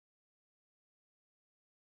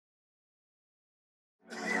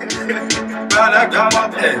Better come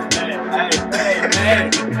up there.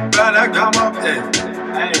 Better come up there.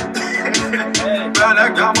 Better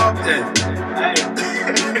come up there.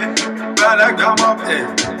 Better come up there.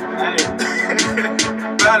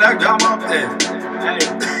 Better come up there.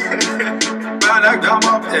 Better come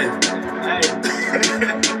up there.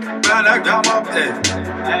 Better come up there.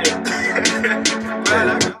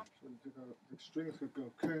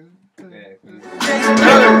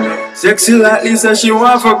 Sexy like Lisa, she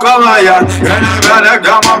want for cover, yeah. Better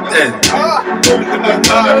come up there.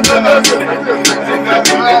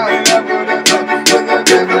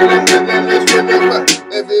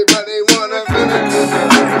 Everybody wanna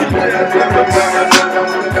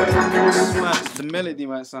The melody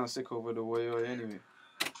might sound sick over the way anyway.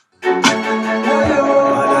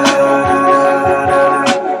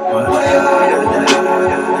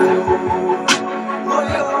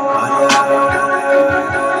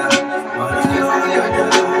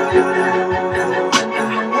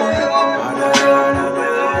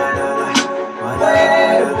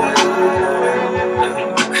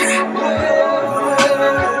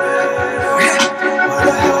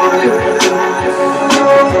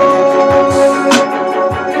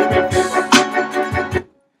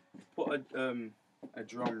 A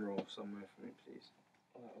drum roll somewhere for me, please.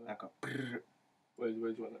 Like a brrr. Where do you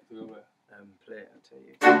want that to go where? Play it, I'll tell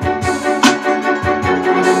you.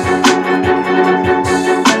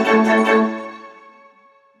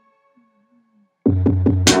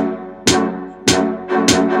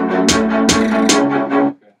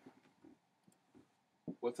 Okay.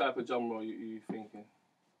 What type of drum roll you thinking?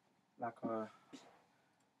 Like a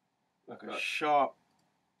sharp.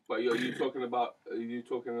 But are you talking about? Are you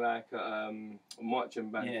talking like a marching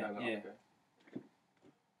band kind of? Yeah. Okay.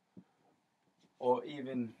 Or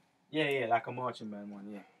even like a marching band one,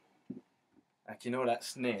 yeah. Like you know that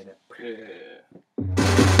snare that. Yeah.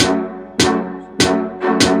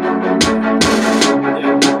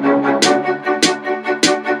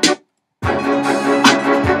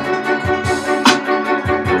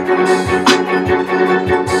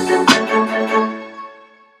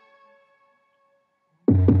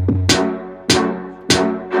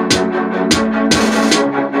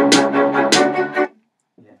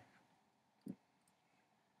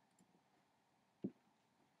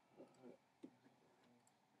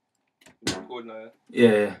 Good now.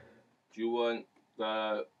 Yeah. Do you want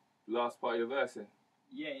the last part of your verse in?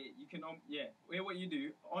 Yeah, you can. Hear what you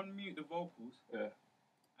do. Unmute the vocals. Yeah.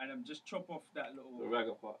 And just chop off that little. The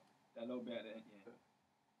ragga part. That little bit at the end. Yeah.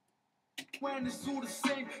 When it's all the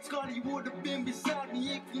same, Scotty would have been beside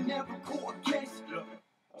me if he never caught a case.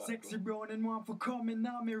 Sexy brown and one for coming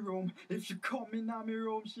out my room. If she coming out my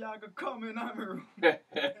room, she a go coming out my room.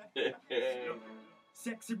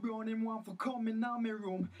 Sexy brown and one for coming out my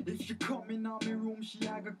room. If she coming out my room, she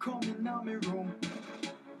a go coming out my room.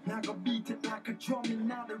 I go beat it like a drum in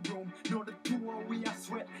the room. Know the two of we I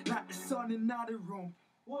sweat like the sun in the room.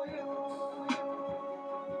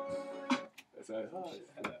 That's how it's hard.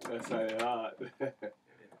 That's how it's hard.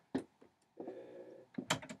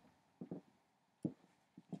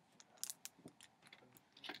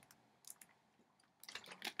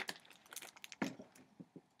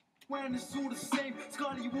 When it's all the same,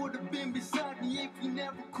 Scotty would have been beside me if he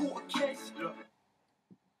never caught a case.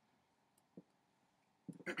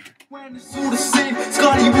 When it's all the same,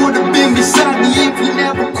 Scotty would have been beside me if he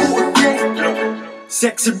never caught a case.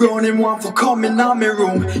 Sexy brown and one for coming out my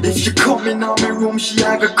room. If she coming out my room, she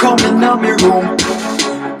a go coming out my room.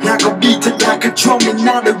 I go beat it like a drum in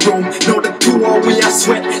the room. Know the two of we I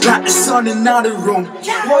sweat like the sun in the room.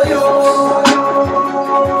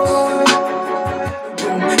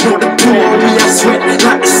 Know the two of we I sweat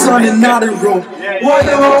like the sun in the room. Yeah,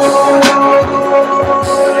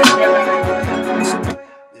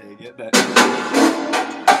 you get that.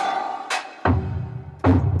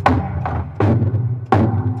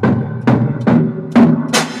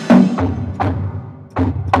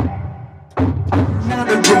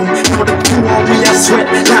 Sweat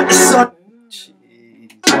like the sun.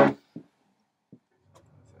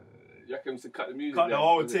 You reckon to cut the music? Cut the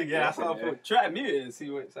whole thing, yeah, that's how I feel. Try to mute it and see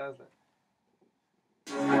what it sounds like.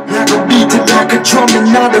 I go beat it like a drum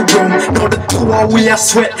in the room. Know the two of we I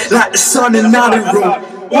sweat like the sun in the room.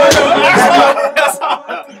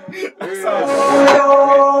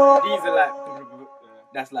 These are like,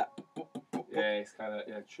 that's like. Yeah, it's kind of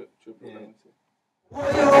triple. Yeah.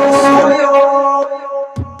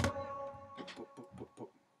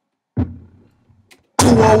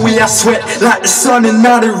 We I sweat like the sun in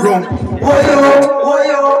the room.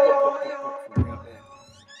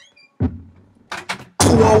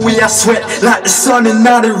 We I sweat like the sun in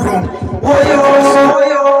the room.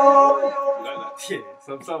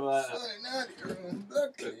 Something like that.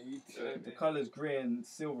 The colours grey and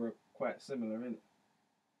silver are quite similar, innit?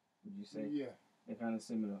 Would you say? Yeah. They're kind of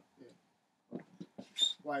similar.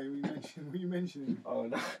 Why are you mentioning? Oh,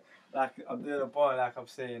 no. Like I'm doing a bar, like I'm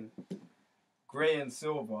saying, grey and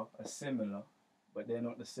silver are similar, but they're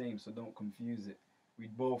not the same, so don't confuse it. We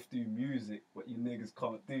both do music, but you niggas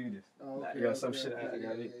can't do this. Oh, okay, Like, you know, some shit like that. You know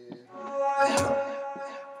what I mean?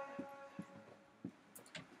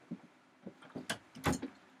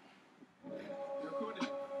 You recording?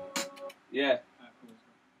 Yeah.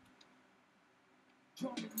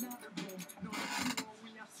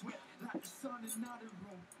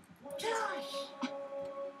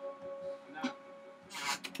 Now,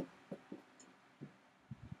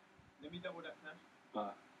 let me double that now.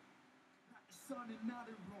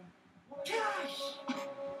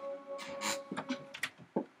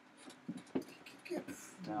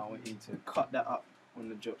 Now I want you to cut that up on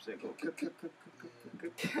the job set. Go.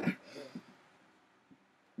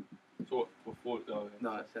 So what? Before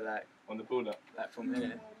No, so like on the build up. like from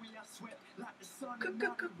here.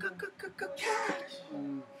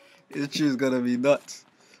 This tune's gonna be nuts.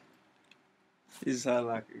 This sound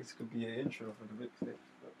like this could be an intro for the mixtape.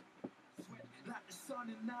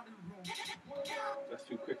 That's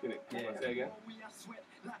too quick, innit? Yeah. Say again.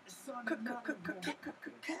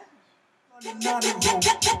 But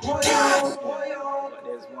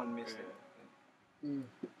there's one missing.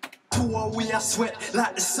 We are sweat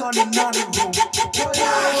like the sun in the room.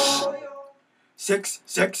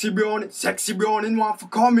 Sexy brown and one for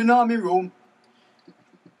coming on me room.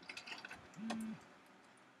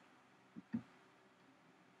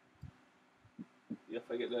 You have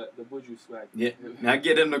to get the buju swag. Yeah, now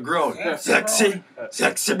get in the ground. Sexy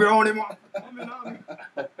brown and one for coming on me.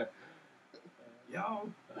 Yo.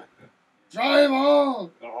 Drive on!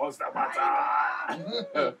 Oh, stop my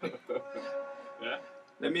Yeah?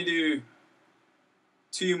 Let me do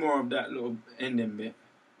 2 more of that little ending bit,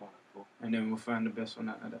 Alright, cool. and then we'll find the best one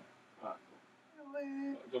out of that. Alright, cool. Do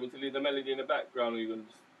you want me to leave the melody in the background, or are you going to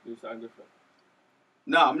just do something different?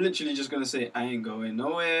 No, I'm literally just gonna say I ain't going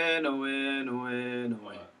nowhere. I ain't going nowhere,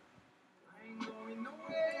 nowhere.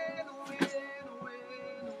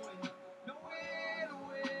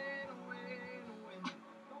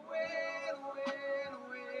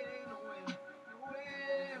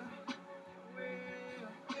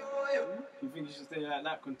 Do you think you should stay like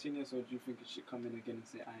that continuous, or do you think it should come in again and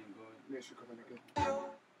say I ain't going? Yeah, it should come in again.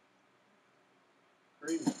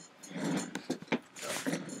 Crazy.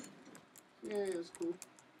 Yeah, it's cool.